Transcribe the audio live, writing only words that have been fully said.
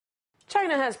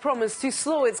China has promised to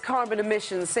slow its carbon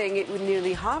emissions, saying it would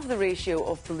nearly halve the ratio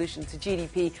of pollution to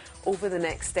GDP over the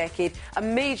next decade, a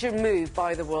major move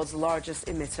by the world's largest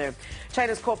emitter.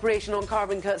 China's cooperation on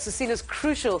carbon cuts is seen as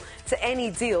crucial to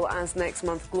any deal as next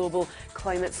month's global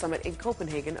climate summit in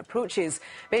Copenhagen approaches.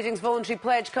 Beijing's voluntary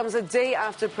pledge comes a day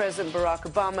after President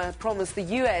Barack Obama promised the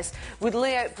US would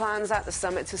lay out plans at the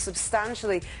summit to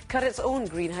substantially cut its own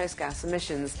greenhouse gas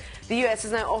emissions. The US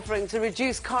is now offering to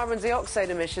reduce carbon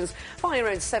dioxide emissions by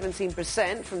around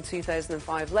 17% from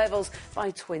 2005 levels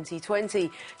by 2020.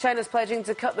 China's pledging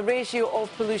to cut the ratio of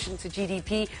pollution to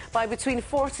GDP by between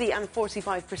 40 and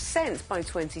 45% by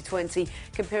 2020,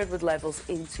 compared with levels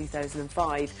in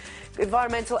 2005.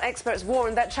 Environmental experts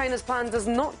warn that China's plan does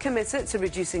not commit it to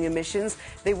reducing emissions.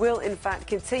 They will, in fact,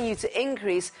 continue to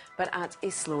increase, but at a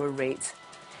slower rate.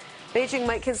 Beijing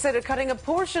might consider cutting a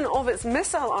portion of its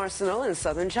missile arsenal in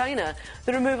southern China.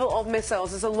 The removal of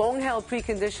missiles is a long-held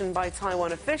precondition by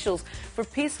Taiwan officials for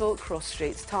peaceful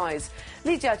cross-strait ties.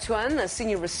 Li Jiachuan, a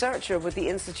senior researcher with the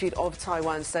Institute of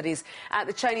Taiwan Studies at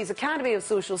the Chinese Academy of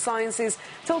Social Sciences,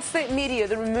 told state media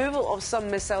the removal of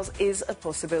some missiles is a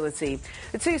possibility.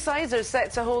 The two sides are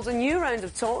set to hold a new round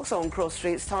of talks on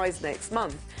cross-strait ties next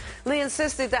month. Li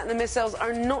insisted that the missiles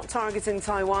are not targeting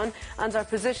Taiwan and are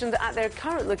positioned at their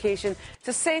current location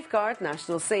to safeguard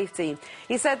national safety.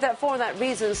 He said that for that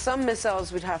reason, some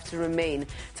missiles would have to remain.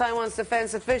 Taiwan's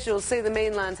defense officials say the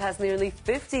mainland has nearly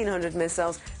 1,500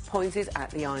 missiles pointed at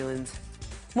the island.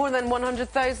 More than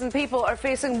 100,000 people are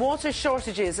facing water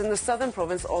shortages in the southern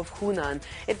province of Hunan.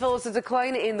 It follows a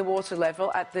decline in the water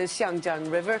level at the Xiangjiang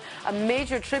River, a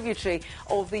major tributary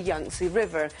of the Yangtze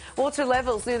River. Water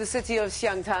levels near the city of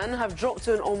Xiangtan have dropped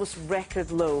to an almost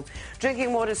record low.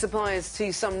 Drinking water supplies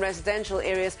to some residential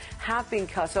areas have been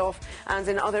cut off, and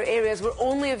in other areas were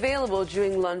only available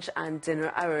during lunch and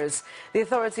dinner hours. The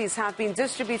authorities have been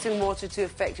distributing water to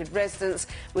affected residents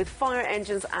with fire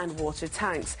engines and water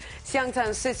tanks.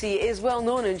 Xiangtan City is well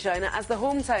known in China as the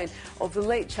hometown of the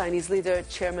late Chinese leader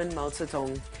Chairman Mao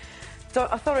Zedong.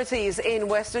 Authorities in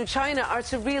Western China are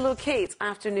to relocate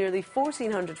after nearly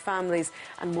 1,400 families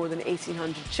and more than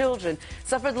 1,800 children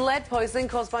suffered lead poisoning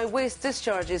caused by waste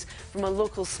discharges from a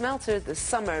local smelter this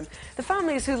summer. The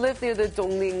families who live near the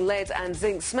Dongling Lead and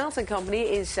Zinc Smelting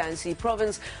Company in Shanxi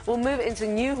Province will move into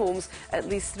new homes at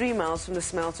least 3 miles from the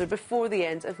smelter before the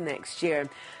end of next year.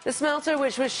 The smelter,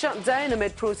 which was shut down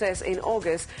amid protests in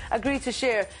August, agreed to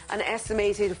share an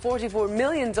estimated $44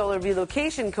 million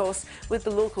relocation cost with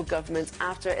the local government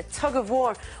after a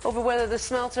tug-of-war over whether the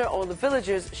smelter or the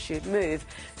villagers should move.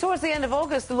 Towards the end of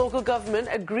August, the local government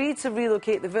agreed to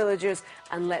relocate the villagers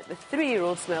and let the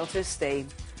 3-year-old smelter stay.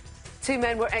 2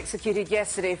 men were executed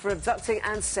yesterday for abducting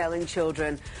and selling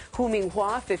children. Hu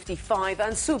Minghua, 55,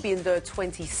 and Su Binde,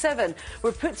 27,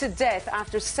 were put to death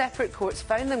after separate courts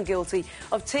found them guilty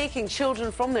of taking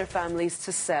children from their families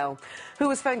to sell. Hu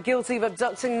was found guilty of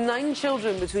abducting 9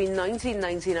 children between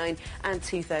 1999 and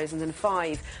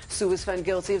 2005. Su was found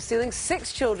guilty of stealing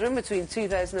 6 children between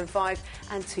 2005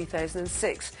 and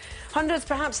 2006. Hundreds,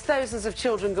 perhaps thousands of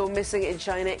children go missing in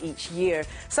China each year.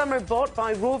 Some are bought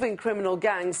by roving criminal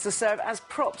gangs to serve as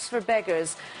props for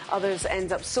beggars. Others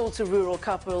end up sold to rural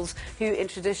couples who in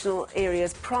traditional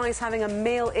areas prize having a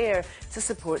male heir to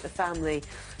support the family.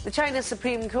 The China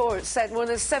Supreme Court said more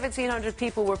than 1,700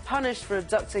 people were punished for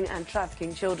abducting and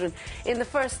trafficking children in the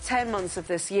first 10 months of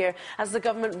this year as the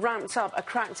government ramped up a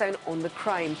crackdown on the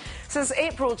crime. Since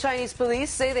April, Chinese police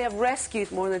say they have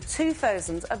rescued more than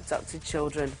 2,000 abducted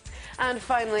children. And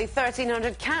finally,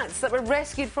 1,300 cats that were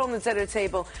rescued from the dinner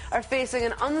table are facing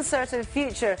an uncertain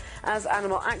future as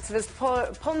animal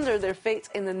activists ponder their fate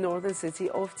in the northern city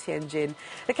of Tianjin.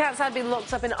 The cats had been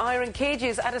locked up in iron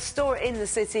cages at a store in the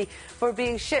city for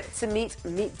being shipped to meet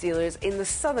dealers in the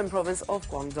southern province of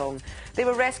Guangdong. They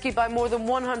were rescued by more than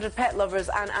 100 pet lovers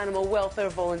and animal welfare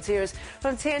volunteers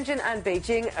from Tianjin and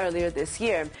Beijing earlier this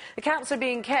year. The cats are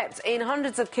being kept in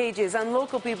hundreds of cages, and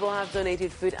local people have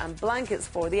donated food and blankets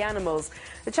for the animals.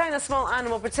 The China Small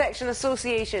Animal Protection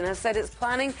Association has said it's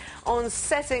planning on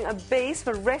setting a base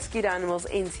for rescued animals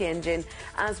in Tianjin,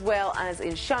 as well as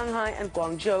in Shanghai and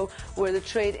Guangzhou, where the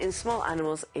trade in small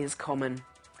animals is common.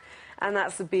 And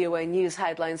that's the BOA News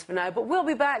headlines for now, but we'll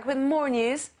be back with more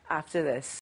news after this.